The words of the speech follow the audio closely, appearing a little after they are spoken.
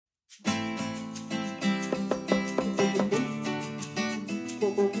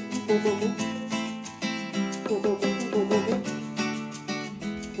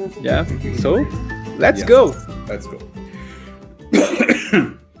Yeah. So let's Yes, go. Let's go.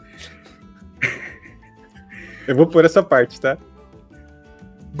 Eu vou pôr essa parte, tá?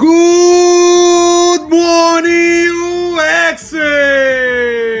 Good morning, UX!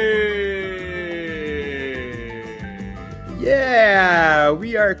 Yeah,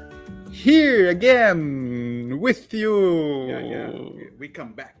 we are here again with you. Yeah. We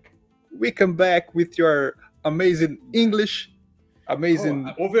come back. We come back with your amazing English.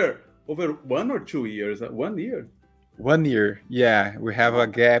 Amazing. Over 1 or 2 years. 1 year. 1 year. Yeah, we have a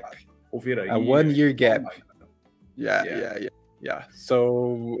gap. Over A 1 year gap. Yeah.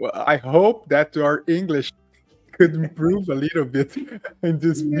 So I hope that our English could improve a little bit in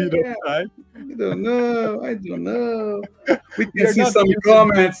this bit of time. I don't know. We We are can see not some using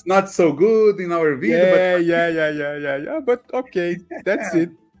comments not so good in our video. Yeah. But okay, that's it.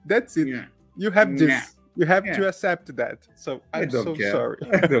 Yeah. You have this. Yeah. You have Yeah. to accept that. So I I'm don't so care. sorry.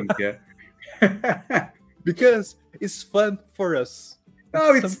 I don't care. Because it's fun for us. No,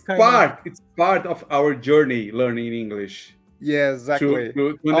 some it's kind of- It's part of our journey learning English. Yeah, exactly.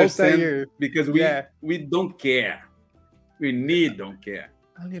 To understand, Altair, because we don't care. We don't care.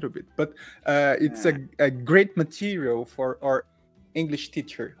 a little bit, but it's a great material for our English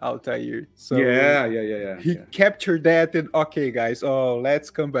teacher Altair. So Yeah. he captured that and okay, guys. Oh, let's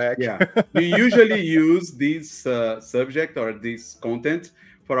come back. Yeah. We usually use this subject or this content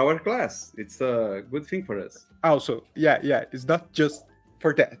for our class. It's a good thing for us. Also, yeah. It's not just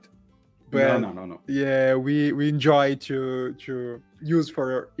for that. But No. yeah, we enjoy to use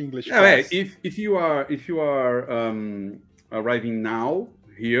for our English Yeah, class. if you are arriving now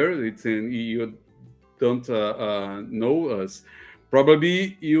here, it's you don't know us.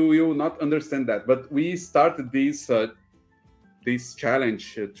 Probably you will not understand that. But we started this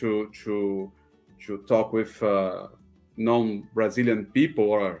challenge to talk with non-Brazilian people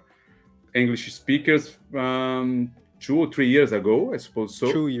or English speakers 2 or 3 years ago, I suppose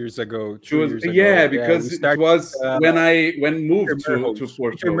so. 2 years ago. Yeah, because we it started, was when moved to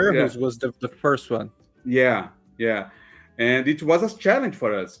Portugal. Merhos was the first one. Yeah. And it was a challenge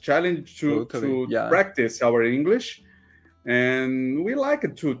for us, to practice our English. And we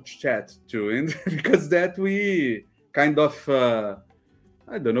like to chat too, and because that we kind of,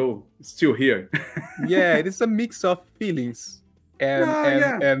 I don't know, still here. Yeah, it is a mix of feelings. And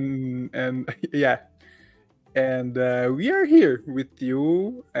we are here with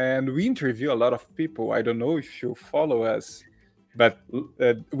you, and we interview a lot of people. I don't know if you follow us, but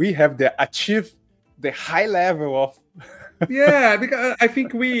we have achieved the high level of. Yeah, because I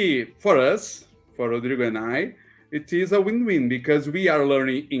think for Rodrigo and I, it is a win-win because we are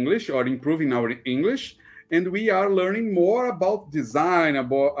learning English or improving our English, and we are learning more about design,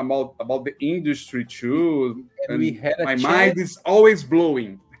 about the industry too. And my mind is always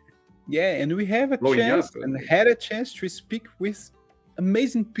blowing. Yeah, and we have had a chance to speak with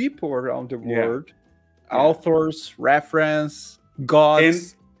amazing people around the world, authors, reference,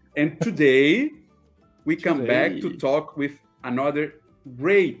 gods. And today we come back to talk with another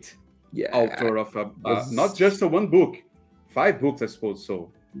great author of not just one book, 5 books, I suppose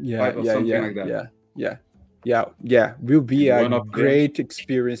so. 5 or something like that. Yeah. Will be a great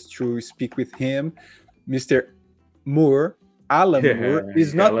experience to speak with him, Mr. Moore. Alan Moore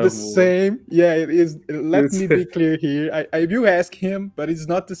is not the same. Yeah, it is. Let me be clear here. I will ask him, but it's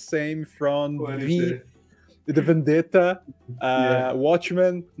not the same from the Vendetta,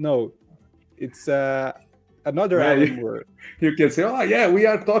 Watchmen. No, it's another Alan Moore. You can say, "Oh yeah, we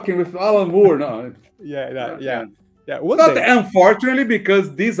are talking with Alan Moore." No, yeah. Not unfortunately,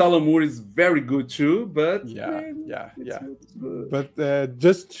 because this Alan Moore is very good too. But But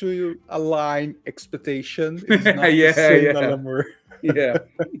just to align expectation, it's not the same Alan Moore. Yeah.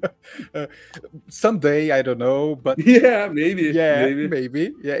 Someday, I don't know, but maybe. Yeah,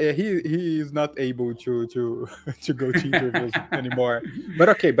 he is not able to go to interviews anymore. But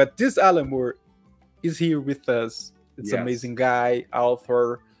okay, but this Alan Moore is here with us. It's an amazing guy,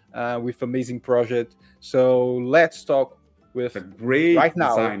 author, with amazing project. So let's talk with a great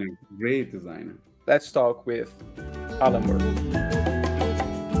designer. Great designer. Let's talk with Alan Moore.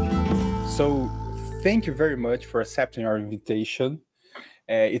 So thank you very much for accepting our invitation.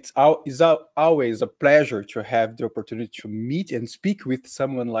 It's always a pleasure to have the opportunity to meet and speak with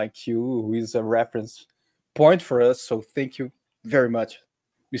someone like you, who is a reference point for us. So thank you very much,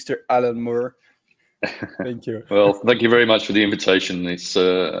 Mr. Alan Moore. Thank you. Well, thank you very much for the invitation. It's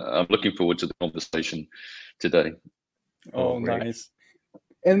I'm looking forward to the conversation today. Oh, nice.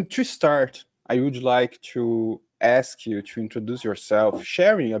 And to start, I would like to ask you to introduce yourself,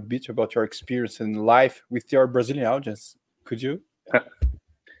 sharing a bit about your experience in life with your Brazilian audience. Could you?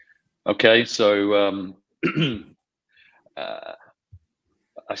 Okay, so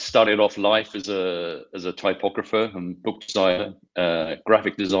I started off life as a typographer and book designer,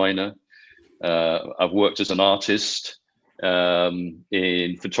 graphic designer. I've worked as an artist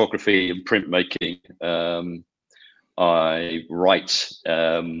in photography and printmaking. I write,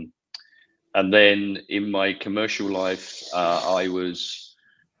 and then in my commercial life, I was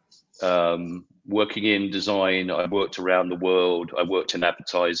working in design. I worked around the world. I worked in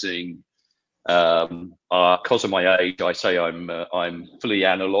advertising. Because of my age, I say I'm fully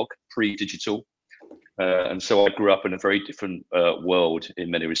analog, pre-digital, and so I grew up in a very different world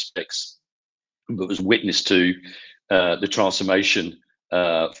in many respects, but was witness to the transformation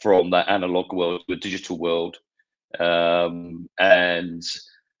from that analog world to a digital world, and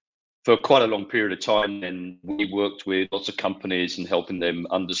for quite a long period of time. Then we worked with lots of companies and helping them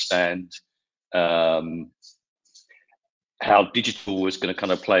understand how digital was going to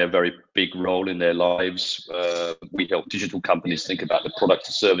kind of play a very big role in their lives. We help digital companies think about the products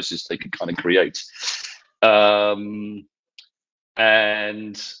and services they could kind of create. And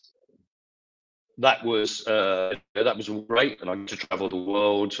that was all great. And I got to travel the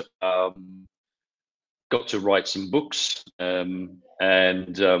world, got to write some books, and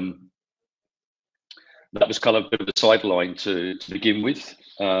that was kind of a bit of a sideline to begin with.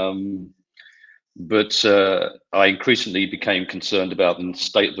 But I increasingly became concerned about the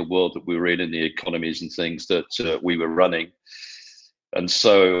state of the world that we were in and the economies and things that we were running. And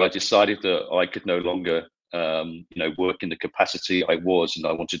so I decided that I could no longer, work in the capacity I was, and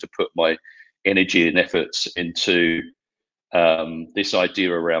I wanted to put my energy and efforts into this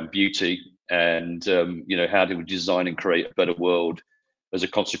idea around beauty and, how do we design and create a better world as a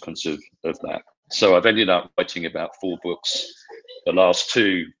consequence of that. So I've ended up writing about 4 books. The last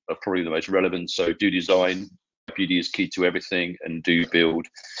 2 are probably the most relevant. So Do Design, Beauty is Key to Everything, and Do Build,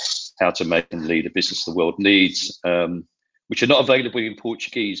 How to Make and Lead a Business the World Needs, which are not available in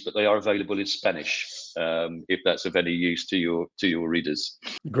Portuguese, but they are available in Spanish, if that's of any use to your readers.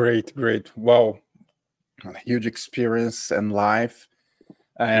 Great. Wow. A huge experience and life.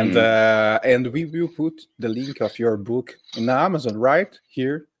 And and we will put the link of your book in Amazon, right?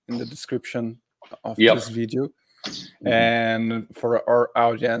 Here in the description of this video. And for our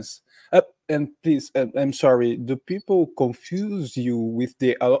audience, and please, I'm sorry, do people confuse you with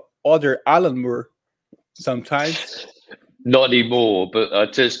the other Alan Moore sometimes? Not anymore,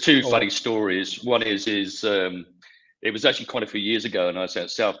 but there's 2 funny stories. One is it was actually quite a few years ago, and I was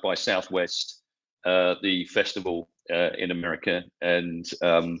at South by Southwest, the festival in America, and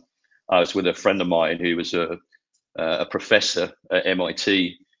I was with a friend of mine who was a professor at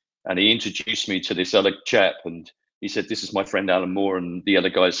MIT, and he introduced me to this other chap, and he said, "This is my friend Alan Moore." And the other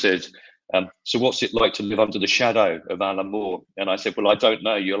guy said, "So what's it like to live under the shadow of Alan Moore?" And I said, "Well, I don't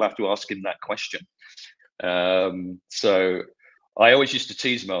know. You'll have to ask him that question." So I always used to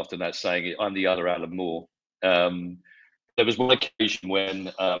tease him after that, saying, "I'm the other Alan Moore." There was one occasion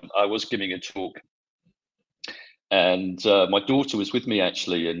when I was giving a talk, and my daughter was with me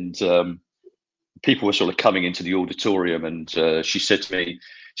actually, and people were sort of coming into the auditorium, and she said to me,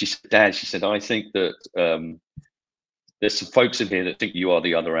 she said, "Dad," she said, "I think that there's some folks in here that think you are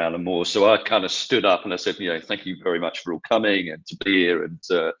the other Alan Moore." So I kind of stood up and I said, "Thank you very much for all coming and to be here," and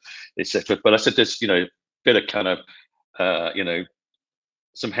etc. But I said, "There's bit of kind of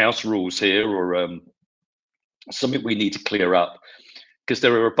some house rules here, or something we need to clear up, because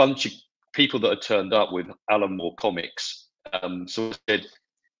there are a bunch of people that are turned up with Alan Moore comics." So I said,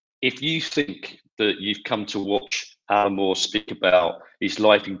 "If you think that you've come to watch Alan Moore speak about his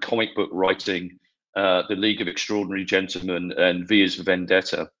life in comic book writing, The League of Extraordinary Gentlemen and V is for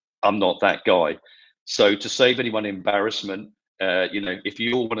Vendetta, I'm not that guy. So to save anyone embarrassment, if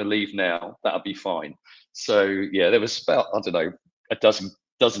you all want to leave now, that'll be fine." So yeah, there was about, I don't know, a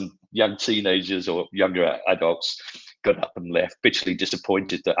dozen young teenagers or younger adults got up and left, bitterly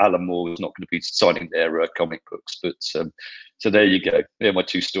disappointed that Alan Moore was not going to be signing their comic books. But so there you go. They're my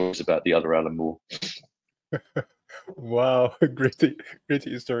 2 stories about the other Alan Moore. Wow, great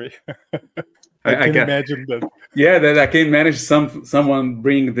history. I can imagine that. Yeah, that I can manage someone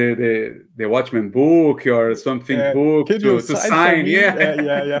bring the Watchmen book or something book to sign.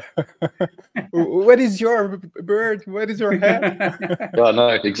 Yeah. What is your bird? What is your hat? Well, no,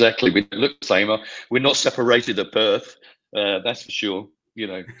 exactly. We look the same. We're not separated at birth. That's for sure.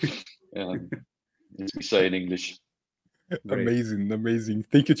 As we say in English. Amazing.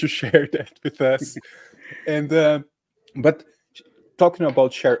 Thank you to share that with us. And but talking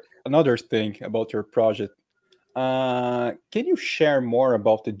about another thing about your project, can you share more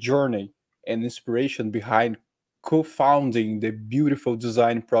about the journey and inspiration behind co-founding the beautiful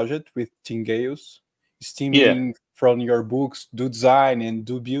design project with Tim Gales, stemming from your books Do Design and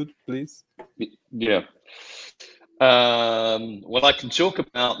Do Build, please. Yeah. Well, I can talk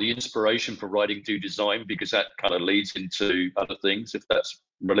about the inspiration for writing Do Design, because that kind of leads into other things, if that's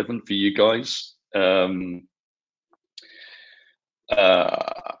relevant for you guys.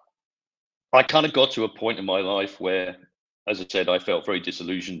 I kind of got to a point in my life where, as I said, I felt very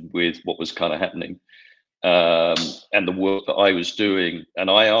disillusioned with what was kind of happening, and the work that I was doing.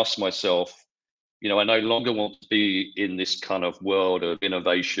 And I asked myself, you know, I no longer want to be in this kind of world of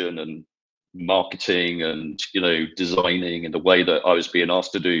innovation and marketing and, you know, designing in the way that I was being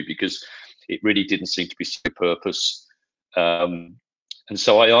asked to do, because it really didn't seem to be serve purpose. And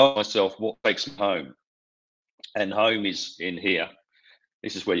so I asked myself, what takes me home? And home is in here.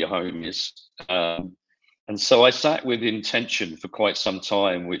 This is where your home is. And so I sat with intention for quite some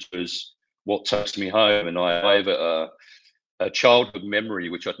time, which was what takes me home. And I have a childhood memory,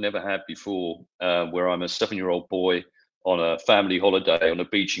 which I'd never had before, where I'm a 7-year-old boy on a family holiday on a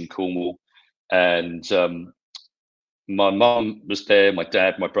beach in Cornwall. And my mum was there, my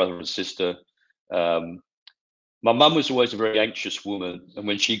dad, my brother and sister. My mum was always a very anxious woman. And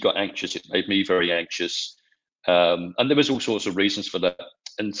when she got anxious, it made me very anxious. And there was all sorts of reasons for that.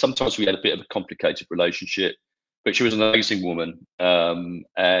 And sometimes we had a bit of a complicated relationship, but she was an amazing woman,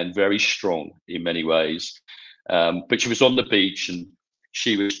 and very strong in many ways. But she was on the beach and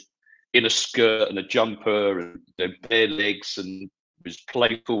she was in a skirt and a jumper and bare legs, and was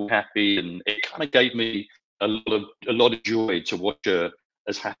playful, happy, and it kind of gave me a lot of joy to watch her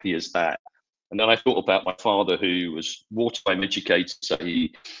as happy as that. And then I thought about my father, who was wartime educated, so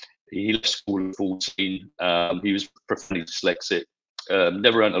he left school at 14. He was profoundly dyslexic.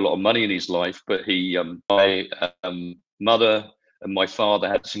 Never earned a lot of money in his life, but my mother and my father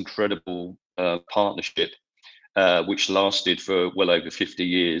had this incredible partnership, which lasted for well over 50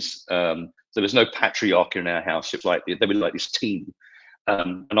 years. There was no patriarch in our house. It was like they were like this team.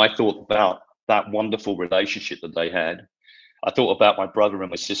 And I thought about that wonderful relationship that they had. I thought about my brother and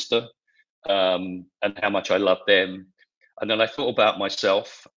my sister, and how much I loved them. And then I thought about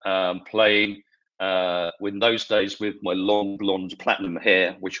myself playing in those days with my long blonde platinum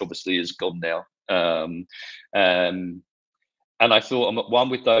hair, which obviously is gone now. And I thought, I'm at one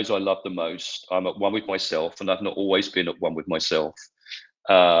with those I love the most. I'm at one with myself, and I've not always been at one with myself,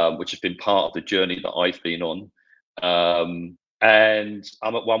 which has been part of the journey that I've been on. And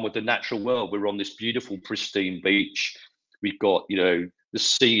I'm at one with the natural world. We're on this beautiful, pristine beach. We've got, you know, the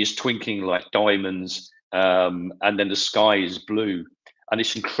sea is twinkling like diamonds, and then the sky is blue. And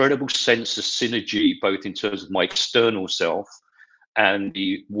this incredible sense of synergy, both in terms of my external self and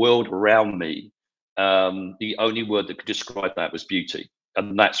the world around me. The only word that could describe that was beauty.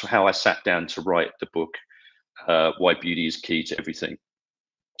 And that's how I sat down to write the book, Why Beauty is Key to Everything.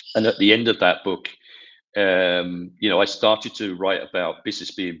 And at the end of that book, you know, I started to write about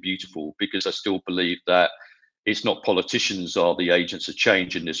business being beautiful, because I still believe that it's not politicians are the agents of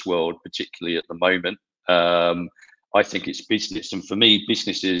change in this world, particularly at the moment. I think it's business. And for me,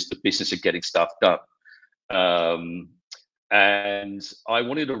 business is the business of getting stuff done. And I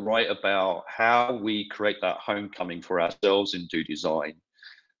wanted to write about how we create that homecoming for ourselves in Do Design.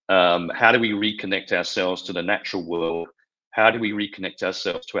 How do we reconnect ourselves to the natural world? How do we reconnect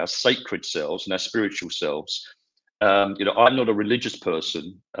ourselves to our sacred selves and our spiritual selves? You know, I'm not a religious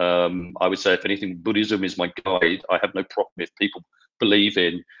person. I would say, if anything, Buddhism is my guide. I have no problem if people believe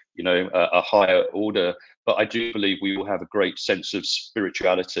in, you know, a higher order, but I do believe we will have a great sense of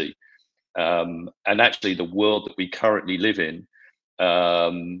spirituality. And actually, the world that we currently live in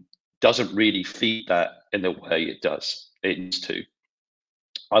doesn't really feed that in the way it does. It needs to.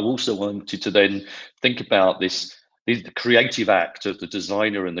 I also wanted to then think about the creative act of the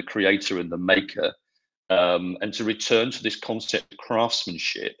designer and the creator and the maker, and to return to this concept of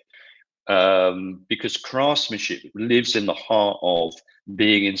craftsmanship, because craftsmanship lives in the heart of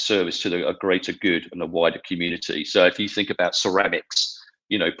being in service to a greater good and a wider community. So if you think about ceramics,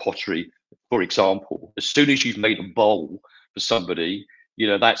 you know, pottery, for example, as soon as you've made a bowl for somebody, you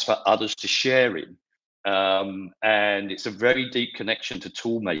know, that's for others to share in. And it's a very deep connection to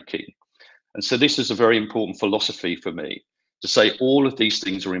tool making. And so this is a very important philosophy for me, to say all of these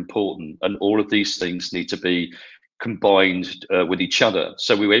things are important and all of these things need to be combined with each other.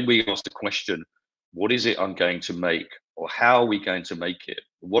 So when we ask the question, what is it I'm going to make, or how are we going to make it?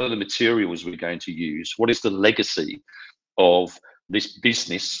 What are the materials we're going to use? What is the legacy of this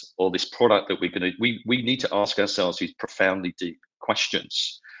business or this product that we're going to, we need to ask ourselves these profoundly deep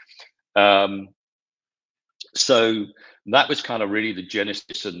questions. So that was kind of really the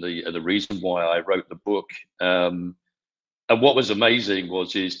genesis and the reason why I wrote the book. And what was amazing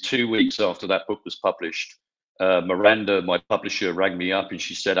is 2 weeks after that book was published, Miranda, my publisher, rang me up and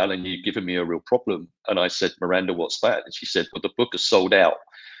she said, "Alan, you've given me a real problem." And I said, "Miranda, what's that?" And she said, "Well, the book is sold out,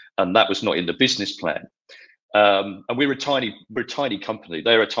 and that was not in the business plan." And we're a tiny company.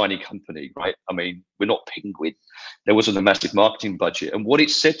 They're a tiny company, right? I mean, we're not Penguin. There wasn't a massive marketing budget. And what it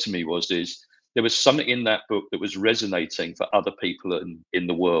said to me was there was something in that book that was resonating for other people in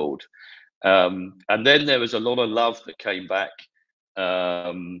the world. And then there was a lot of love that came back.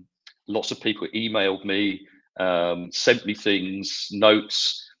 Lots of people emailed me, sent me things,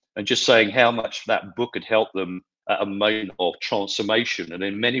 notes, and just saying how much that book had helped them at a moment of transformation. And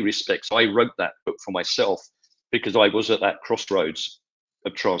in many respects, I wrote that book for myself because I was at that crossroads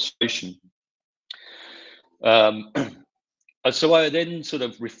of transformation. And so I then sort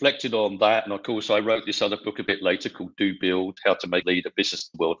of reflected on that. And of course, I wrote this other book a bit later called Do Build, How to Make Lead a Business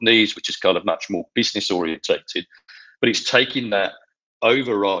the World Needs, which is kind of much more business orientated. But it's taking that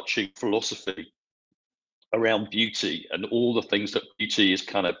overarching philosophy around beauty and all the things that beauty is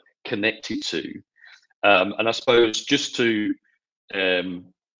kind of connected to. And I suppose just to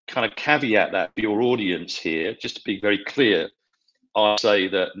kind of caveat that for your audience here, just to be very clear, I say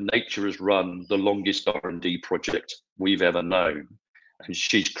that nature has run the longest R&D project we've ever known, and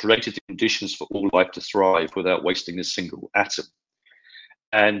she's created the conditions for all life to thrive without wasting a single atom.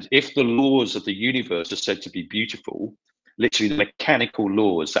 And if the laws of the universe are said to be beautiful, literally the mechanical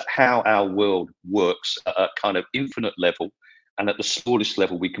laws that how our world works at a kind of infinite level and at the smallest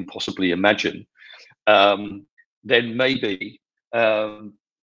level we can possibly imagine, then maybe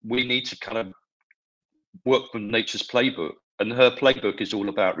we need to kind of work from nature's playbook. And her playbook is all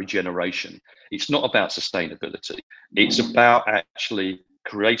about regeneration. It's not about sustainability. It's about actually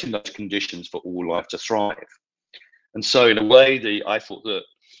creating those conditions for all life to thrive. And so in a way, I thought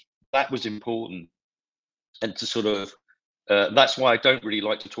that was important. And to sort of, that's why I don't really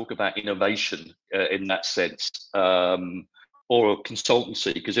like to talk about innovation in that sense, or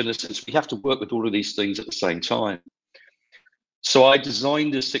consultancy, because in a sense, we have to work with all of these things at the same time. So I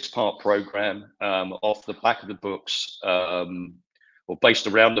designed a 6-part program off the back of the books, or based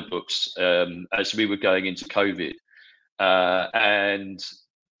around the books, as we were going into COVID. And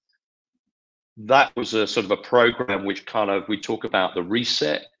that was a sort of a program which we talk about the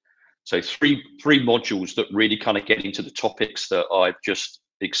reset. So three modules that really kind of get into the topics that I've just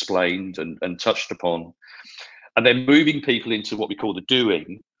explained and touched upon. And then moving people into what we call the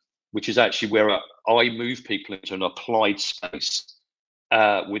doing, which is actually where I move people into an applied space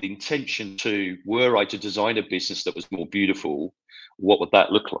with intention to, were I to design a business that was more beautiful, what would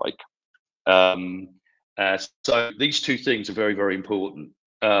that look like? So these two things are very, very important.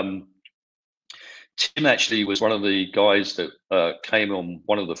 Tim actually was one of the guys that came on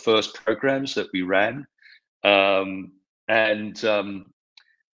one of the first programs that we ran.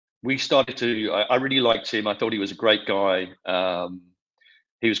 We started to, I really liked him. I thought he was a great guy.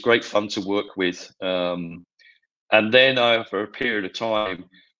 He was great fun to work with. And then over a period of time,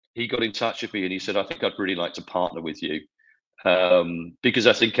 he got in touch with me and he said, "I think I'd really like to partner with you. Because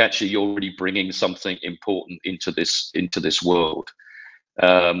I think actually you're really bringing something important into this world."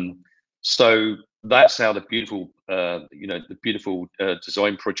 So that's how the beautiful,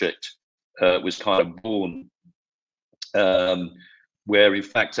 design project was kind of born, where in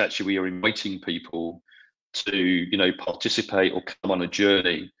fact actually we are inviting people to participate or come on a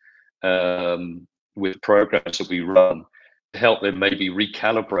journey with programs that we run to help them maybe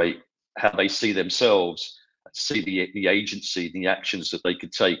recalibrate how they see themselves, see the agency, the actions that they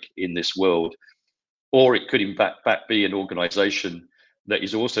could take in this world. Or it could in fact be an organization that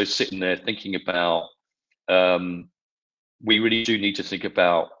is also sitting there thinking about, we really do need to think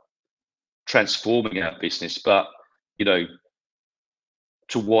about transforming our business, but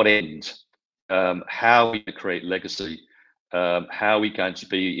to what end? How are we going to create legacy? How are we going to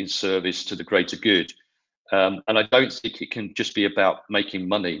be in service to the greater good? And I don't think it can just be about making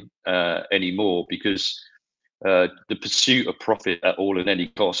money anymore, because the pursuit of profit at all and any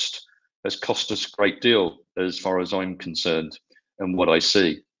cost has cost us a great deal, as far as I'm concerned and what I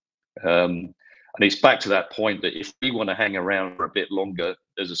see. And it's back to that point that if we want to hang around for a bit longer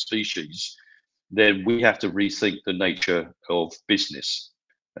as a species, then we have to rethink the nature of business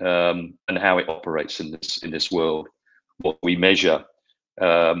and how it operates in this world. What we measure,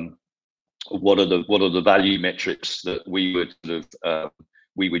 what are the value metrics that we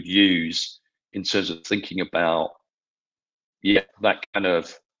would use in terms of thinking about that kind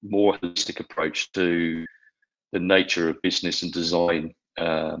of more holistic approach to the nature of business and design.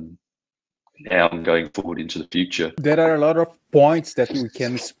 now and going forward into the future. There are a lot of points that we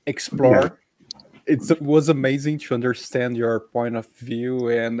can explore. It was amazing to understand your point of view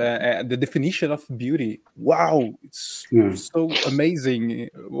and the definition of beauty. Wow, it's so amazing.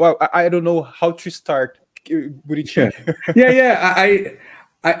 Well, I don't know how to start. Yeah.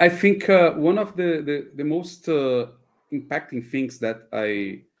 I think one of the most impacting things that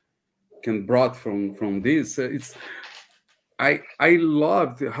I can brought from this is I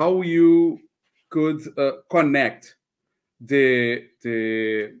loved how you could connect the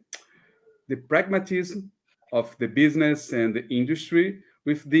pragmatism of the business and the industry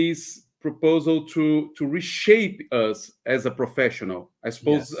with this proposal to reshape us as a professional. I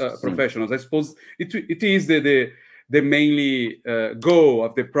suppose professionals. I suppose it is the mainly goal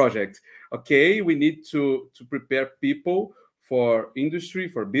of the project. Okay, we need to prepare people for industry,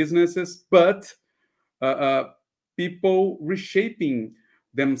 for businesses, but people reshaping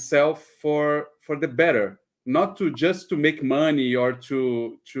themselves for the better, not just to make money or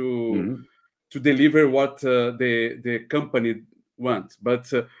to deliver what the company wants,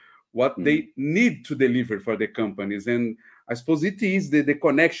 but what they need to deliver for the companies. And I suppose it is the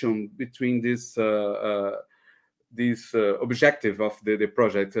connection between this objective of the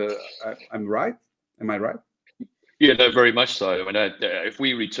project. I'm right? Am I right? Yeah, no, very much so. I mean, if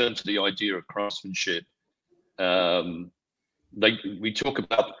we return to the idea of craftsmanship, we talk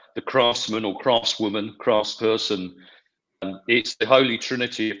about the craftsman or craftswoman, craftsperson. It's the holy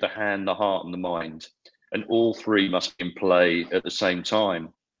trinity of the hand, the heart, and the mind, and all three must be in play at the same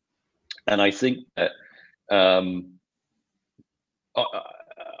time. And I think that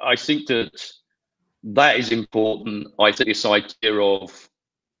that is important. I think this idea of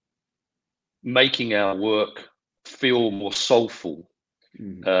making our work feel more soulful,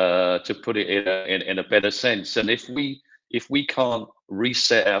 to put it in a better sense. And if we can't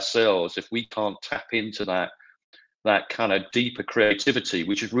reset ourselves, if we can't tap into that kind of deeper creativity,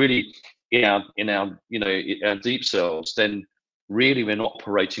 which is really in our deep selves, then really we're not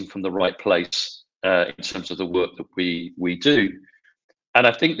operating from the right place in terms of the work that we do. And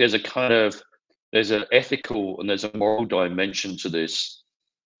I think there's an ethical and there's a moral dimension to this,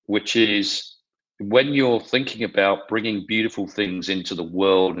 which is when you're thinking about bringing beautiful things into the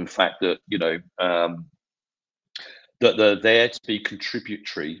world, in fact, that that they're there to be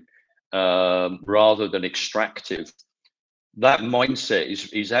contributory rather than extractive, that mindset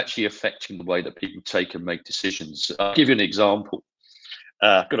is actually affecting the way that people take and make decisions. I'll give you an example.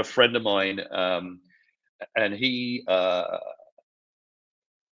 I've got a friend of mine, and he's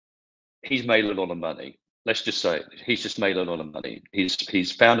made a lot of money. Let's just say he's just made a lot of money.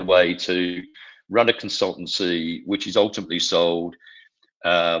 He's found a way to run a consultancy, which is ultimately sold.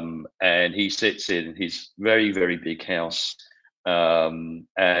 And he sits in his very, very big house. And,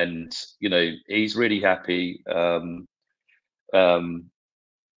 he's really happy. And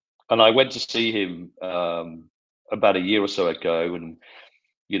I went to see him about a year or so ago, and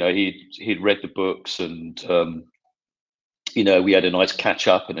he'd read the books, and we had a nice catch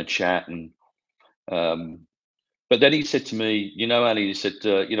up and a chat, and but then he said to me, Ali, he said,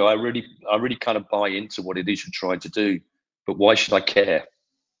 I really kind of buy into what it is you're trying to do, but why should I care?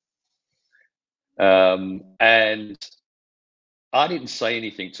 And I didn't say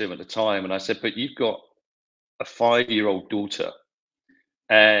anything to him at the time, and I said, but you've got a 5-year-old daughter,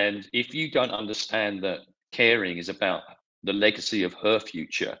 and if you don't understand that caring is about the legacy of her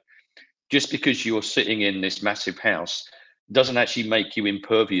future, just because you're sitting in this massive house doesn't actually make you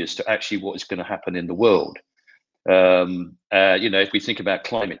impervious to actually what is going to happen in the world. If we think about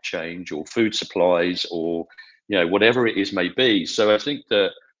climate change or food supplies or whatever it is may be. So I think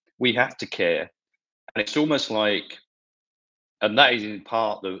that we have to care, and it's almost like, and that is in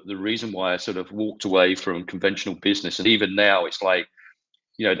part the reason why I sort of walked away from conventional business. And even now it's like,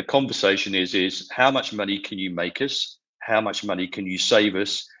 the conversation is how much money can you make us? How much money can you save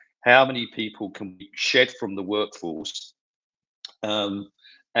us? How many people can we shed from the workforce? And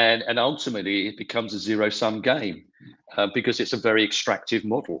ultimately it becomes a zero-sum game because it's a very extractive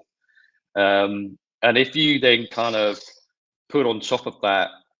model. And if you then kind of put on top of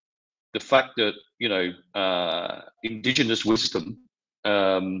that the fact that indigenous wisdom,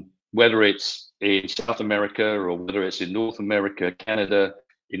 whether it's in South America or whether it's in North America, Canada,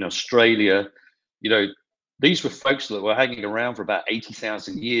 in Australia, these were folks that were hanging around for about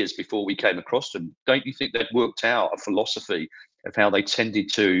 80,000 years before we came across them. Don't you think they'd worked out a philosophy of how they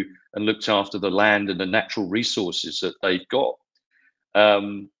tended to and looked after the land and the natural resources that they've got?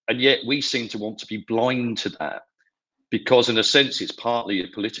 And yet we seem to want to be blind to that, because in a sense it's partly a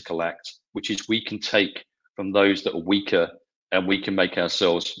political act, which is we can take from those that are weaker and we can make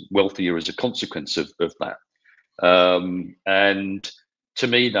ourselves wealthier as a consequence of that. And to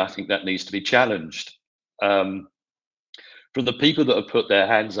me, I think that needs to be challenged. From the people that have put their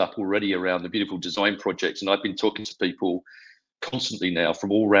hands up already around the beautiful design projects, and I've been talking to people constantly now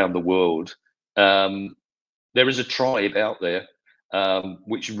from all around the world, there is a tribe out there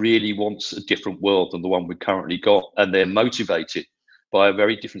which really wants a different world than the one we've currently got, and they're motivated by a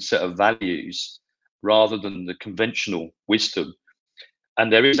very different set of values rather than the conventional wisdom.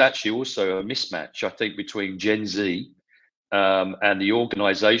 And there is actually also a mismatch, I think, between Gen Z and the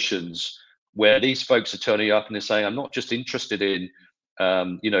organizations where these folks are turning up and they're saying, I'm not just interested in,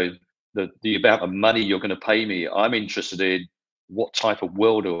 you know, the amount of money you're going to pay me. I'm interested in what type of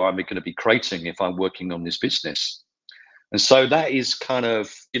world am I going to be creating if I'm working on this business. And so that is kind of,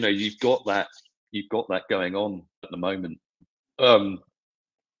 you know, you've got that going on at the moment.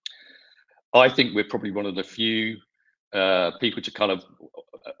 I think we're probably one of the few people to kind of,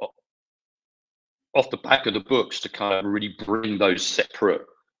 off the back of the books, to kind of really bring those separate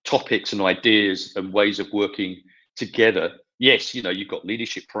topics and ideas and ways of working together. Yes, you know, you've got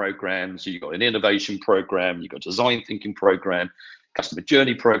leadership programs, you've got an innovation program, you've got a design thinking program, customer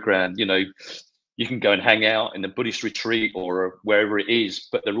journey program. You know, you can go and hang out in a Buddhist retreat or wherever it is,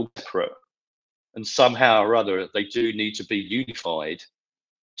 but they're all separate. And somehow or other, they do need to be unified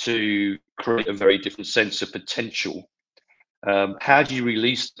to create a very different sense of potential. How do you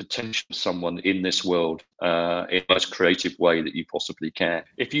release the potential of someone in this world in the most creative way that you possibly can?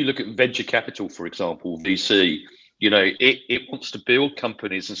 If you look at venture capital, for example, VC, you know, it wants to build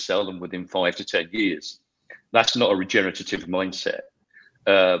companies and sell them within 5 to 10 years. That's not a regenerative mindset.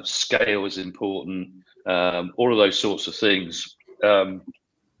 Scale is important, all of those sorts of things. And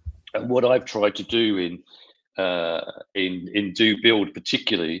what I've tried to do in Do Build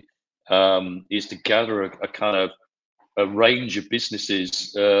particularly is to gather a kind of a range of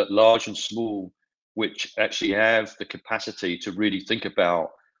businesses, large and small, which actually have the capacity to really think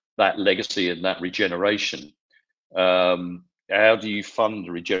about that legacy and that regeneration. How do you fund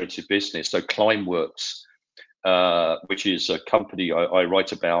a regenerative business? So Climeworks, which is a company I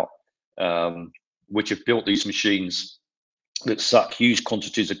write about, which have built these machines that suck huge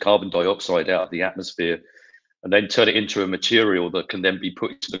quantities of carbon dioxide out of the atmosphere and then turn it into a material that can then be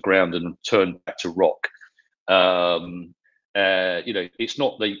put into the ground and turned back to rock. You know, it's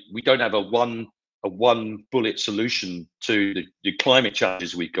not we don't have a one bullet solution to the climate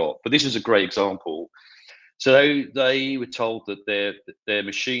challenges we've got, but this is a great example. So they were told that their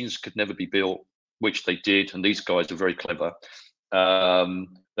machines could never be built, which they did, and these guys are very clever.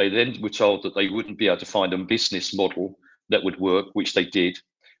 They then were told that they wouldn't be able to find a business model that would work, which they did.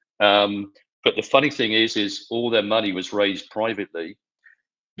 But the funny thing is all their money was raised privately,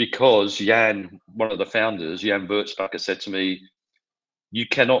 because Jan, one of the founders, Jan Wurzbacher, said to me, you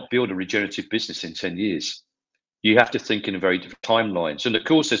cannot build a regenerative business in 10 years. You have to think in a very different timelines. And of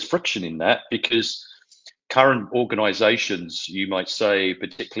course, there's friction in that, because current organizations, you might say,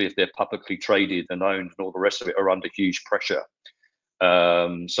 particularly if they're publicly traded and owned and all the rest of it, are under huge pressure.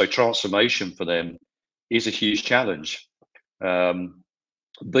 So transformation for them is a huge challenge.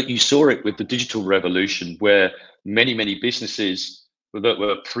 But you saw it with the digital revolution, where many businesses that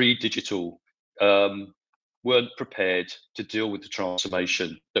were pre-digital weren't prepared to deal with the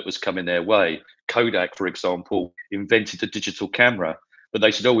transformation that was coming their way. Kodak, for example, invented a digital camera, but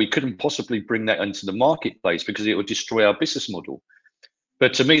they said, oh, we couldn't possibly bring that into the marketplace because it would destroy our business model.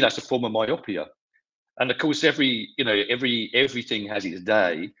 But to me, that's a form of myopia. And of course, everything has its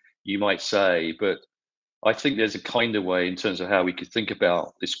day, you might say, but I think there's a kind of way in terms of how we could think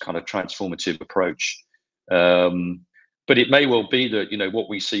about this kind of transformative approach. But it may well be that, you know, what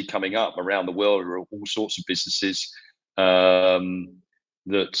we see coming up around the world are all sorts of businesses that,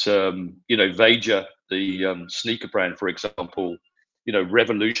 you know, Veja, the sneaker brand, for example, you know,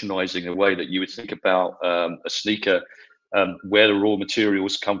 revolutionizing a way that you would think about a sneaker, where the raw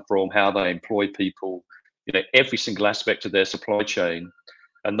materials come from, how they employ people, you know, every single aspect of their supply chain.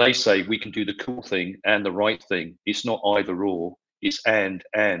 And they say we can do the cool thing and the right thing. It's not either or, it's and.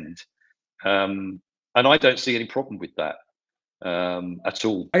 And I don't see any problem with that at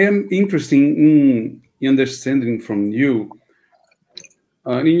all. I am interested in understanding from you,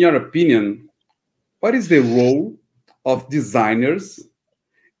 in your opinion, what is the role of designers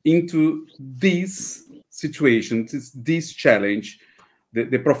into this situation, this challenge,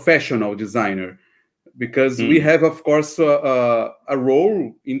 the professional designer? Because we have, of course, a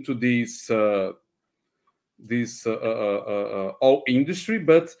role into this all industry,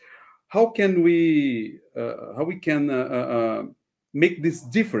 but how can we make this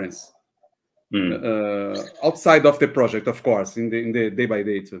difference outside of the project, of course, in the day by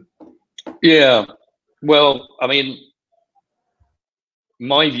day too. Yeah, well, I mean,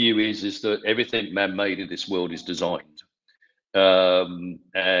 my view is that everything man-made in this world is designed, and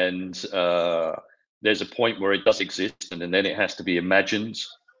there's a point where it does exist, and then it has to be imagined.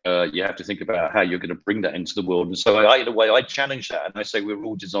 You have to think about how you're going to bring that into the world. And so in a way, I challenge that, and I say we're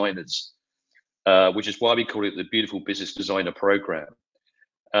all designers, which is why we call it the Beautiful Business Designer Program.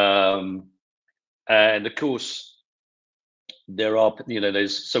 And of course, there are,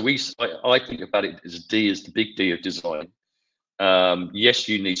 I think about it as D is the big D of design. Yes,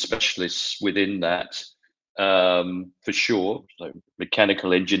 you need specialists within that, for sure. So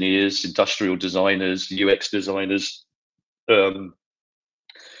mechanical engineers, industrial designers, UX designers.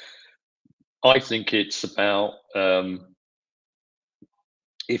 I think it's about,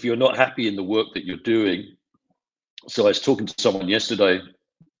 if you're not happy in the work that you're doing. So I was talking to someone yesterday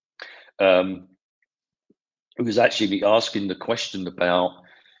who was actually asking the question about,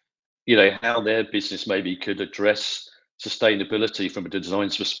 how their business maybe could address sustainability from a design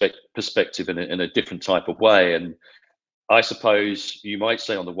perspective in a different type of way. And I suppose you might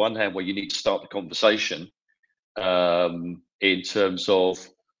say, on the one hand, well, you need to start the conversation in terms of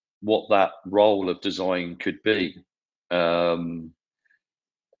what that role of design could be. Do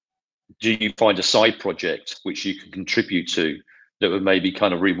you find a side project which you can contribute to that would maybe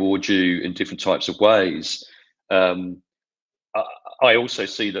kind of reward you in different types of ways? I also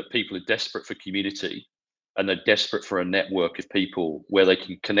see that people are desperate for community, and they're desperate for a network of people where they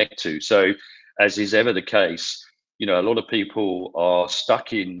can connect to. So, as is ever the case, a lot of people are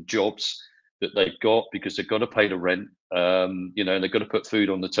stuck in jobs that they've got because they've got to pay the rent, and they've got to put food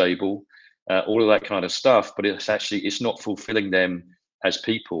on the table, all of that kind of stuff. But it's not fulfilling them as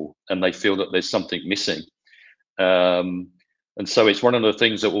people, and they feel that there's something missing. And so it's one of the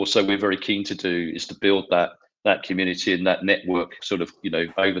things that also we're very keen to do, is to build that community and that network sort of,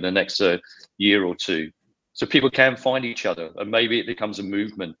 over the next year or two, so people can find each other, and maybe it becomes a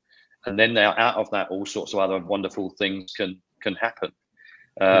movement, and then now out of that, all sorts of other wonderful things can happen.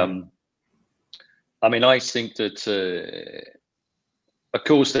 I mean, I think that, of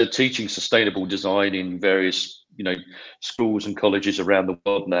course, they're teaching sustainable design in various, schools and colleges around the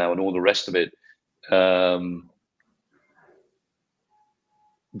world now, and all the rest of it.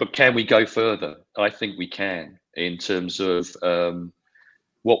 But can we go further? I think we can, in terms of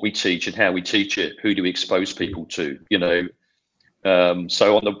what we teach and how we teach it. Who do we expose people to?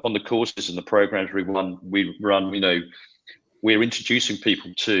 So on the courses and the programs we run, we're introducing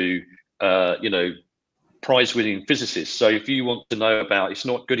people to prize-winning physicists. So if you want to know about, it's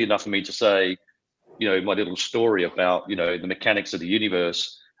not good enough for me to say, my little story about the mechanics of the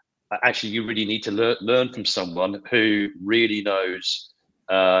universe. Actually, you really need to learn from someone who really knows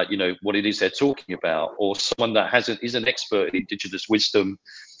what it is they're talking about, or someone that is an expert in indigenous wisdom,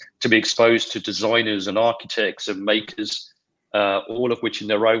 to be exposed to designers and architects and makers, all of which in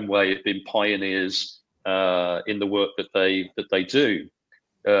their own way have been pioneers in the work that they do.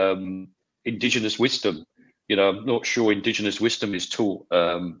 Indigenous wisdom, I'm not sure indigenous wisdom is taught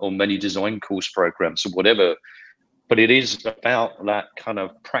on many design course programs or whatever, but it is about that kind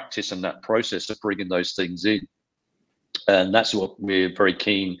of practice and that process of bringing those things in. And that's what we're very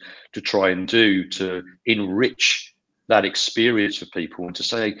keen to try and do, to enrich that experience for people, and to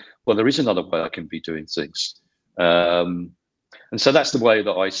say, well, there is another way I can be doing things. And so that's the way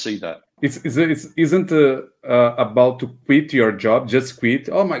that I see that. It isn't about to quit your job, just quit.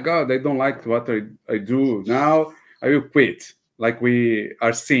 Oh my God, I don't like what I do now, I will quit, like we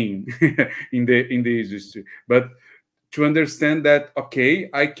are seeing in the industry. But to understand that, okay,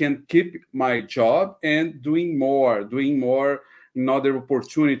 I can keep my job and doing more in other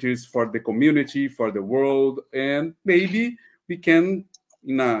opportunities for the community, for the world, and maybe we can,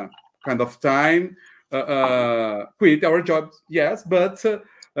 in a kind of time, quit our jobs. Yes, but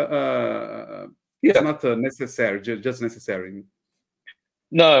it's not necessary, just necessary.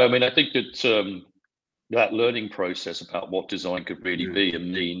 No, I mean, I think that that learning process about what design could really be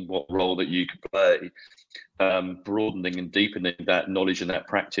and mean, what role that you could play, broadening and deepening that knowledge and that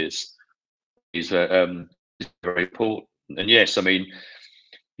practice is very important. And yes, I mean,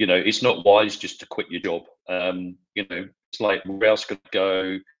 it's not wise just to quit your job. It's like, where else could I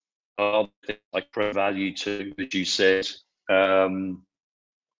go? Like pro value too, as you said, and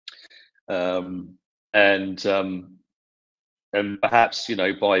perhaps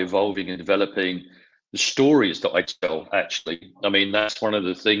by evolving and developing the stories that I tell. Actually, I mean, that's one of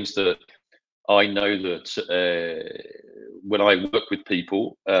the things that I know, that when I work with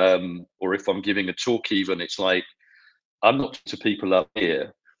people, or if I'm giving a talk, even, it's like, I'm not to people up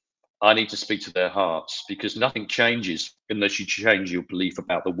here. I need to speak to their hearts, because nothing changes unless you change your belief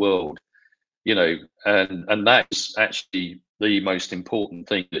about the world, you know, and that's actually the most important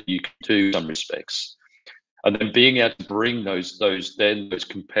thing that you can do in some respects. And then being able to bring those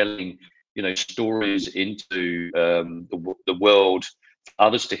compelling, you know, stories into the world for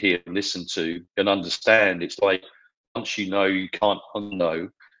others to hear and listen to and understand. It's like, once you know, you can't unknow,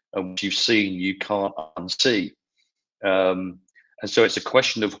 and once you've seen, you can't unsee. And so it's a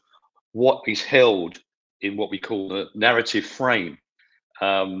question of what is held in what we call the narrative frame.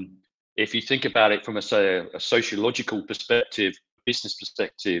 If you think about it from a sociological perspective, business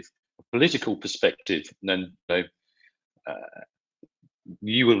perspective, political perspective, then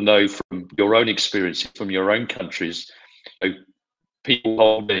you will know from your own experience, from your own countries, people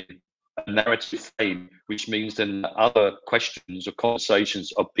holding a narrative frame, which means then other questions or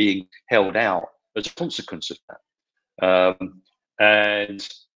conversations are being held out as a consequence of that. And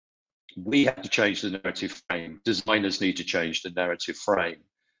we have to change the narrative frame. Designers need to change the narrative frame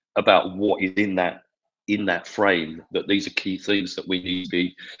about what is in that frame, that these are key things that we need to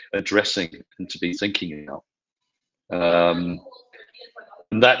be addressing and to be thinking about.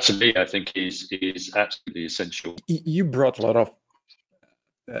 And that, to me, I think is absolutely essential. You brought a lot of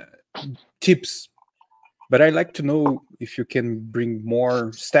tips, but I'd like to know if you can bring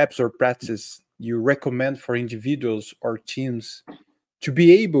more steps or practices you recommend for individuals or teams to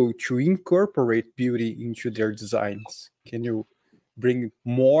be able to incorporate beauty into their designs. Can you bring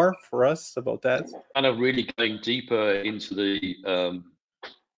more for us about that? Kind of really going deeper into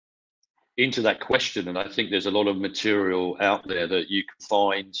that question, and I think there's a lot of material out there that you can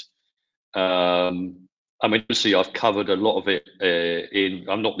find. I mean, obviously, I've covered a lot of it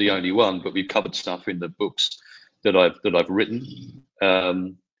I'm not the only one, but we've covered stuff in the books that I've written.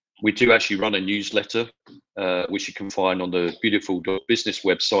 We do actually run a newsletter, which you can find on the Beautiful Business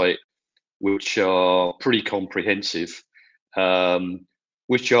website, which are pretty comprehensive,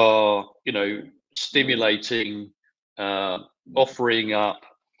 which are, you know, stimulating, offering up,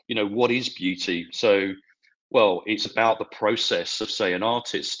 you know, what is beauty. So, well, it's about the process of, say, an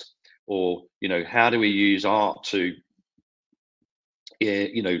artist, or, you know, how do we use art to,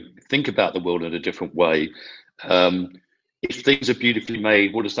 you know, think about the world in a different way. If things are beautifully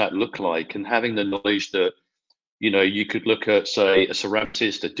made, what does that look like? And having the knowledge that, you know, you could look at, say, a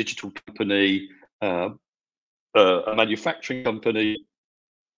ceramicist, a digital company, a manufacturing company.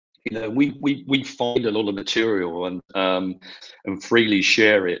 You know, we find a lot of material and freely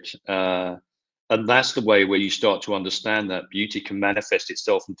share it, and that's the way where you start to understand that beauty can manifest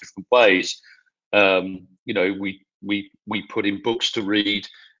itself in different ways. You know, we put in books to read.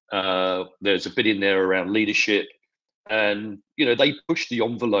 There's a bit in there around leadership, and you know, they push the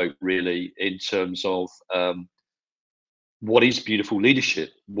envelope really in terms of what is beautiful leadership,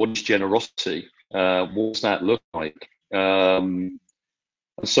 what is generosity, what does that look like. And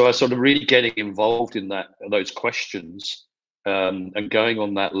so I sort of really getting involved in those questions, and going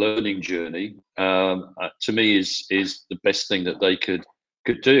on that learning journey, to me is the best thing that they could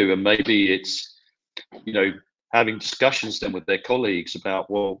do. And maybe it's, you know, having discussions then with their colleagues about,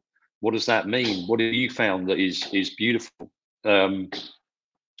 well, what does that mean? What have you found that is beautiful?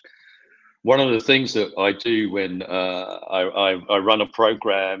 One of the things that I do when I run a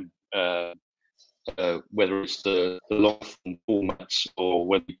program, whether it's the long form formats or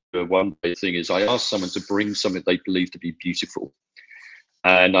whether the one day thing, is I ask someone to bring something they believe to be beautiful,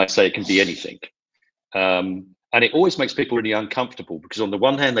 and I say it can be anything, and it always makes people really uncomfortable, because on the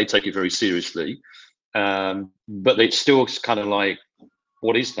one hand they take it very seriously, but it's still kind of like,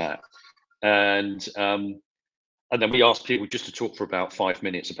 what is that? And then we ask people just to talk for about 5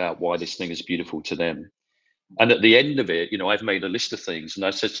 minutes about why this thing is beautiful to them. And at the end of it, you know, I've made a list of things, and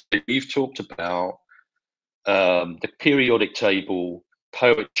I said, you've talked about the periodic table,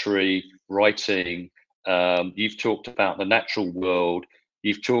 poetry, writing. You've talked about the natural world.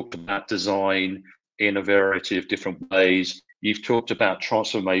 You've talked about design in a variety of different ways. You've talked about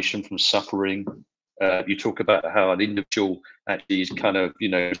transformation from suffering. You talk about how an individual actually is kind of, you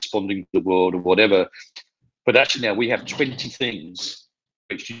know, responding to the world or whatever. But actually now we have 20 things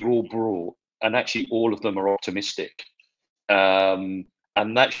which you all brought, and actually all of them are optimistic. And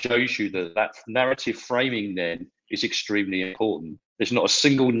that shows you that narrative framing then is extremely important. There's not a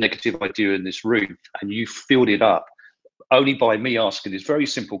single negative idea in this room, and you filled it up only by me asking this very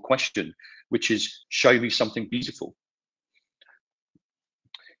simple question, which is, show me something beautiful.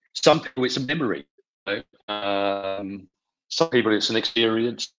 Some people it's a memory, you know? Some people it's an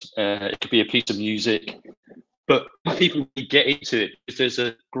experience. It could be a piece of music. But people get into it, if there's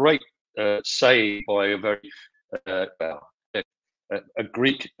a great saying by a very a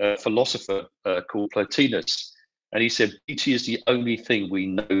Greek philosopher called Plotinus, and he said, beauty is the only thing we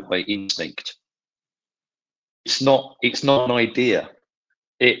know by instinct. It's not an idea.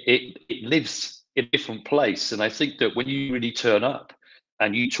 It lives in a different place. And I think that when you really turn up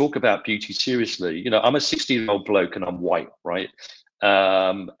and you talk about beauty seriously, you know, I'm a 60-year-old bloke and I'm white, right?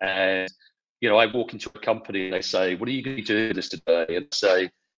 And, you know, I walk into a company and they say, what are you going to be doing this today? And I say,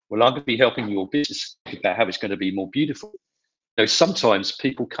 well, I'm going to be helping your business about how it's going to be more beautiful. You know, sometimes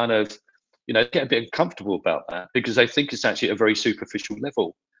people kind of, you know, get a bit uncomfortable about that because they think it's actually at a very superficial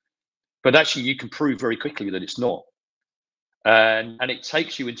level. But actually, you can prove very quickly that it's not. And it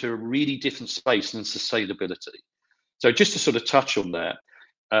takes you into a really different space than sustainability. So just to sort of touch on that,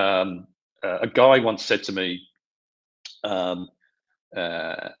 a guy once said to me, Alan,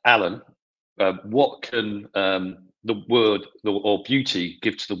 what can the word or beauty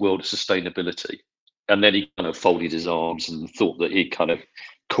give to the world of sustainability? And then he kind of folded his arms and thought that he kind of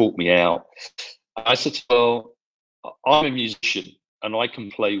caught me out. I said, well, I'm a musician and I can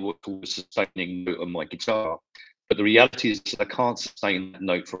play what's called a sustaining note on my guitar. But the reality is I can't sustain that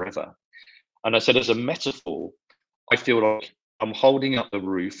note forever. And I said, as a metaphor, I feel like I'm holding up the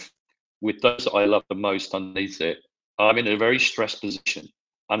roof with those that I love the most underneath it. I'm in a very stressed position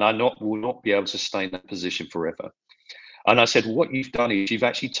and I will not be able to sustain that position forever. And I said, what you've done is you've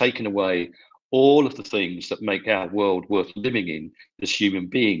actually taken away all of the things that make our world worth living in as human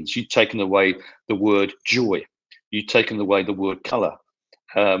beings. You've taken away the word joy. You've taken away the word color.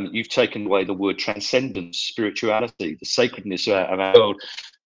 You've taken away the word transcendence, spirituality, the sacredness of our world.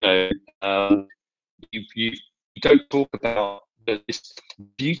 You know, you don't talk about this.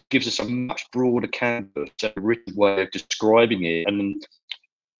 Beauty gives us a much broader canvas, a written way of describing it. And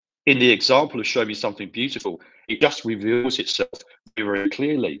in the example of Show Me Something Beautiful, it just reveals itself very, very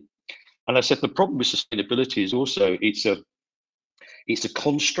clearly. And I said the problem with sustainability is also it's a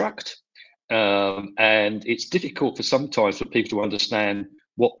construct, and it's difficult for sometimes for people to understand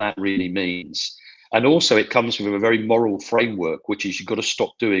what that really means. And also it comes with a very moral framework, which is you've got to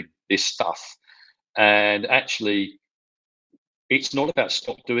stop doing this stuff. And actually, it's not about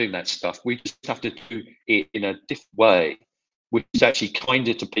stop doing that stuff. We just have to do it in a different way, which is actually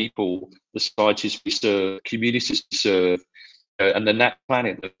kinder to people, the societies we serve, communities we serve, and then that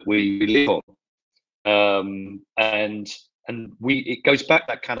planet that we live on. And it goes back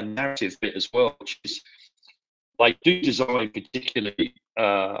that kind of narrative bit as well, which is like do design particularly.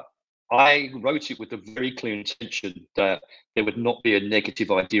 I wrote it with a very clear intention that there would not be a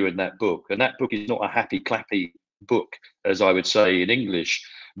negative idea in that book. And that book is not a happy, clappy book, as I would say in English,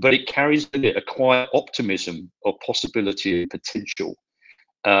 but it carries in it a quiet optimism of possibility and potential.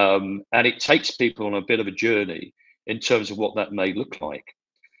 And it takes people on a bit of a journey in terms of what that may look like.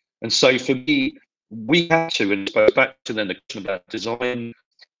 And so for me, we have to, and it goes back to then the question about design,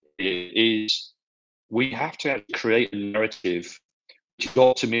 is we have to create a narrative which is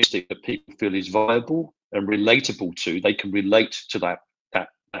optimistic, that people feel is viable and relatable to. They can relate to that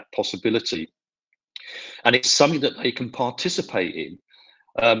possibility, and it's something that they can participate in.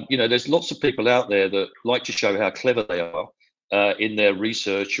 You know, there's lots of people out there that like to show how clever they are in their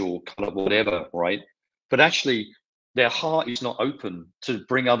research or kind of whatever, right? But actually, their heart is not open to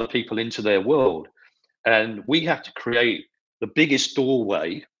bring other people into their world. And we have to create the biggest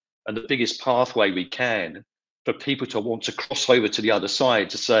doorway and the biggest pathway we can for people to want to cross over to the other side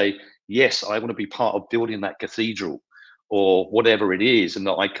to say, yes, I want to be part of building that cathedral or whatever it is, and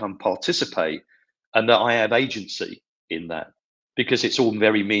that I can participate and that I have agency in that because it's all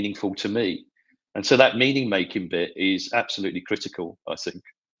very meaningful to me. And so that meaning making bit is absolutely critical, I think.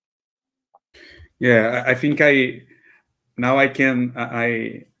 Yeah, I think I can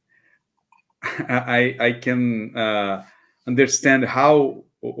understand how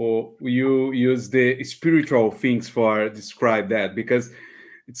you use the spiritual things for describe that, because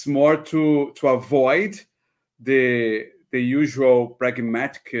it's more to avoid the usual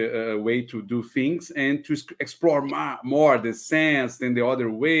pragmatic way to do things and to explore more the sense and the other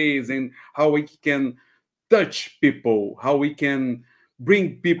ways and how we can touch people, how we can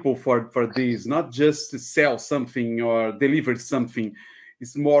bring people for this, not just to sell something or deliver something.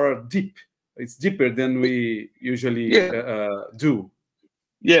 It's more deep. It's deeper than we usually do.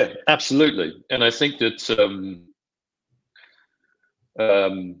 Yeah, absolutely. And I think that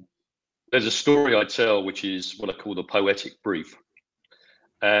there's a story I tell, which is what I call the poetic brief.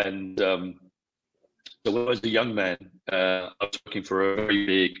 And so when I was a young man, I was working for a very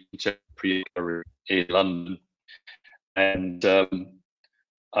big contemporary gallery in London. And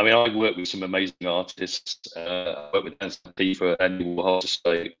I mean, I worked with some amazing artists. I worked with DesignTeam for Andy Warhol,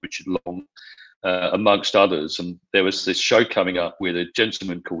 Richard Long, amongst others. And there was this show coming up with a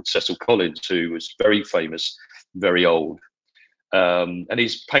gentleman called Cecil Collins, who was very famous, very old. And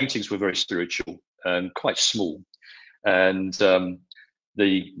his paintings were very spiritual and quite small. And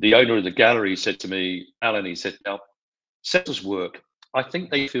the owner of the gallery said to me, Alan, he said, now, Cecil's work, I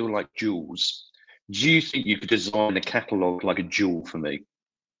think they feel like jewels. Do you think you could design a catalogue like a jewel for me?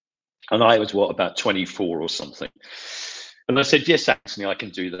 And I was, what, about 24 or something. And I said, yes, Anthony, I can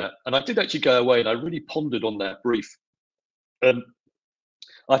do that. And I did actually go away and I really pondered on that brief. I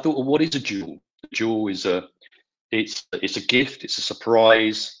thought, well, what is a jewel? A jewel is it's a gift, it's a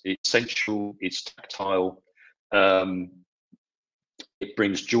surprise, it's sensual, it's tactile. It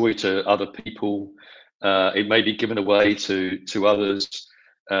brings joy to other people. It may be given away to others.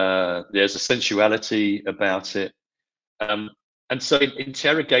 There's a sensuality about it. And so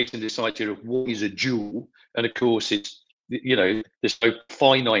interrogating this idea of what is a jewel, and of course it's, you know, there's no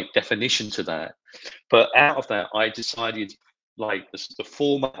finite definition to that. But out of that, I decided, like, the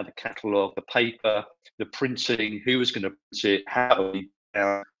format of the catalogue, the paper, the printing, who was going to print it, how,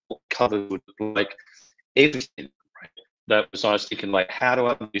 what colour would look like, everything. Right? That was, I was thinking, like, how do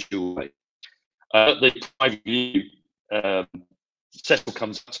I visualize? The private view, Cecil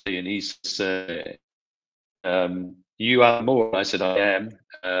comes up to me and he says, you are Moore? I said, I am.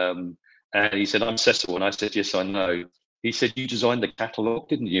 And he said, I'm Cecil. And I said, yes, I know. He said, you designed the catalogue,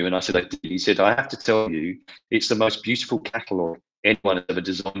 didn't you? And I said, I did. He said, I have to tell you, it's the most beautiful catalogue anyone has ever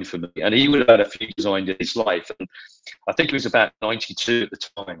designed for me. And he would have had a few designed in his life. And I think it was about 92 at the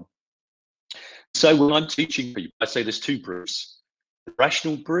time. So when I'm teaching people, I say there's two briefs. The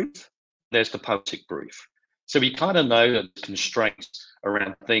rational brief, there's the poetic brief. So we kind of know that the constraints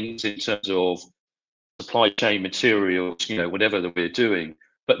around things in terms of supply chain materials, you know, whatever that we're doing.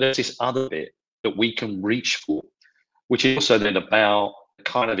 But there's this other bit that we can reach for, which is also then about the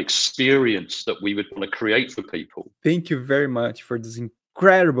kind of experience that we would want to create for people. Thank you very much for this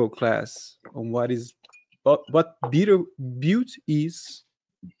incredible class on what beauty is,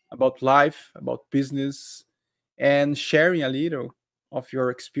 about life, about business, and sharing a little of your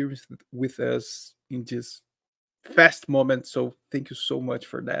experience with us in this fast moment. So thank you so much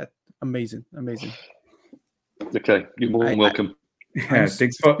for that. Amazing, amazing. Okay, you're more than welcome. Yeah,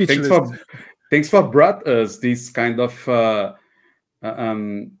 thanks for brought us these kind of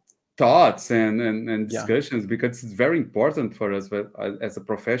thoughts and discussions, because it's very important for us as a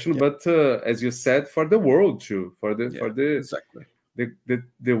professional, but as you said, for the world too, for the exactly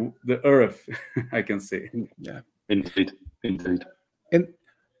the earth, I can say. Yeah, indeed. And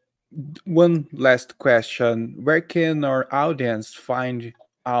one last question: where can our audience find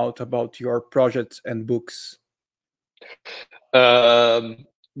out about your projects and books?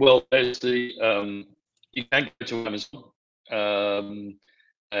 Well, there's the you can go to Amazon,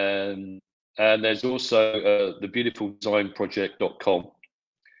 and there's also the beautifuldesignproject.com,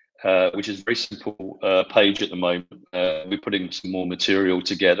 which is a very simple page at the moment. We're putting some more material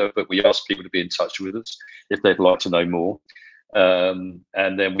together, but we ask people to be in touch with us if they'd like to know more, and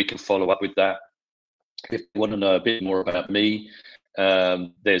then we can follow up with that. If you want to know a bit more about me,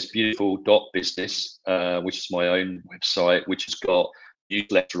 there's beautiful.business, which is my own website, which has got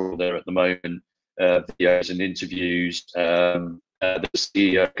newsletter on there at the moment, videos and interviews. The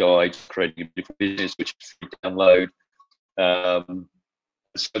CEO guide, creating a beautiful business, which is free to download.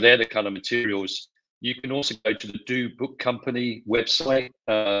 So they're the kind of materials. You can also go to the Do Book Company website,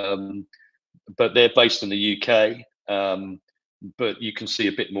 but they're based in the UK. But you can see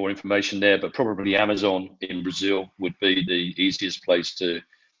a bit more information there. But probably Amazon in Brazil would be the easiest place to,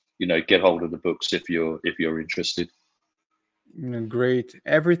 you know, get hold of the books if you're interested. Great.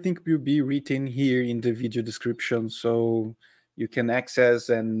 Everything will be written here in the video description, so you can access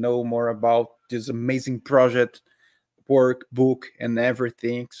and know more about this amazing project, work, book, and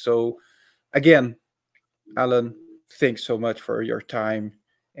everything. So again, Alan, thanks so much for your time,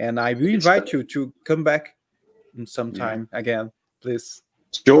 and I will invite you to come back sometime again, please.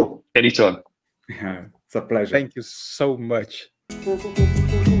 Sure, anytime. Yeah, it's a pleasure. Thank you so much.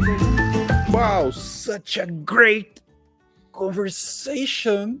 Wow, such a great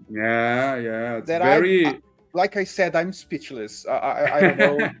conversation. Yeah, it's that very, like I said, I'm speechless. I don't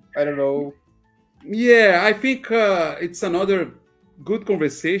know. I don't know. Yeah, I think it's another good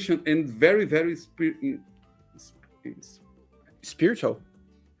conversation and very, very spiritual.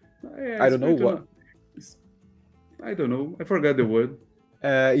 Yeah, I don't know what. I don't know. I forgot the word.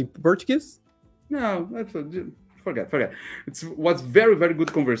 In Portuguese? No, forget. It was very, very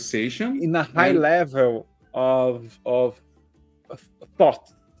good conversation. In a high level of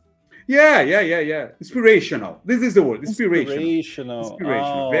thought. Yeah. Inspirational. This is the word. Inspirational.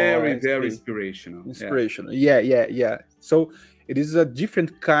 Inspirational. Oh, very inspirational. Inspirational. Yeah. So it is a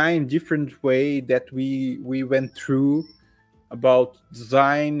different way that we went through about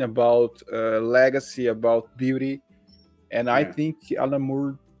design, about legacy, about beauty. And I think Alan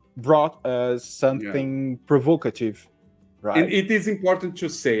Moore brought us something provocative, right? And it is important to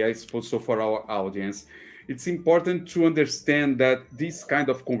say, I suppose, so for our audience, it's important to understand that this kind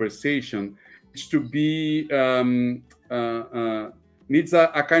of conversation is to be needs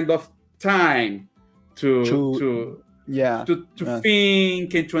a kind of time to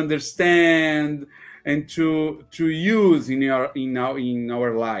think and to understand and to use in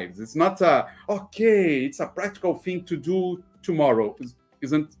our lives. It's not it's a practical thing to do tomorrow.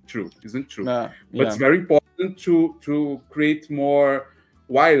 Isn't true. But it's very important to create more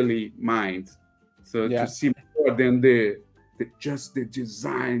widely mind. So to see more than just the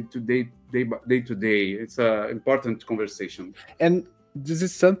design day to day. It's an important conversation. And this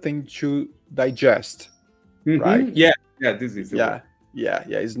is something to digest, right? Yeah, this is Yeah.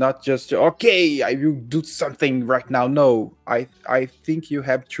 It's not just I will do something right now. No, I think you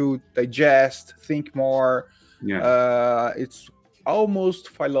have to digest, think more. It's almost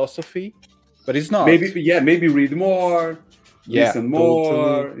philosophy, but it's not. Maybe read more. Listen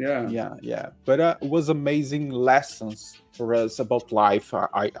more. Totally. Yeah. But it was amazing lessons for us about life.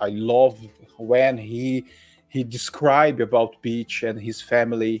 I love when he described about Beach and his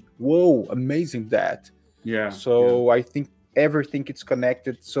family. Whoa, amazing that. So I think everything is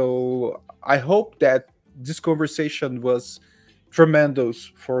connected. So I hope that this conversation was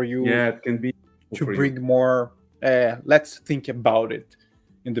tremendous for you. It can be to bring more. Let's think about it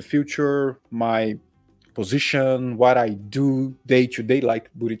in the future. My position, what I do day to day,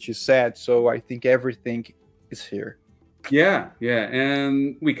 like Burichi said. So I think everything is here. Yeah.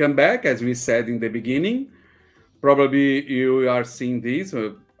 And we come back, as we said in the beginning. Probably you are seeing this.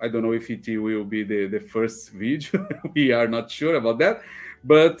 I don't know if it will be the first video. We are not sure about that.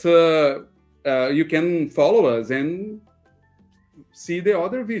 But you can follow us and see the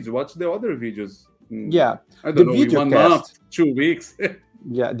other videos. Watch the other videos. I don't know, in 1 month, 2 weeks.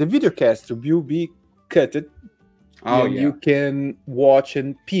 The video cast will be cut. You can watch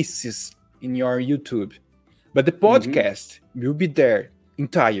in pieces in your YouTube. But the podcast will be there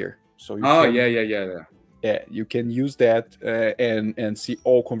entire. So you can use that and see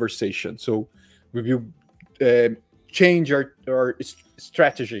all conversation. So we will change our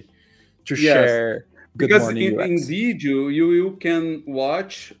strategy to share. Because in video you can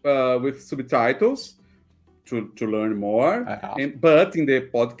watch with subtitles to learn more, but in the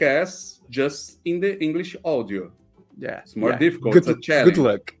podcast just in the English audio. It's more difficult. It's a challenge. Good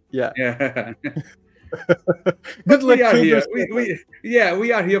luck. Good luck. We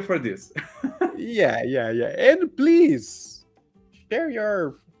are here for this. And pleise share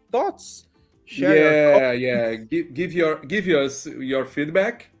your thoughts. Give us your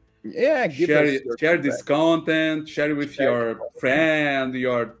feedback. Share this content. Share it with your friend,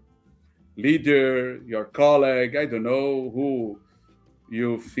 your leader, your colleague. I don't know who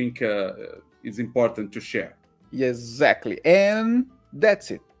you think is important to share. Exactly. And that's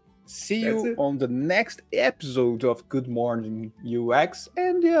it. See you on the next episode of Good Morning UX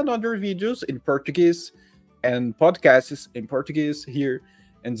and the other videos in Portuguese and podcasts in Portuguese here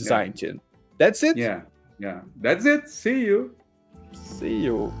in DesignTeam. That's it. That's it. See you.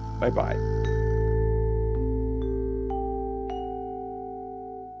 Bye-bye.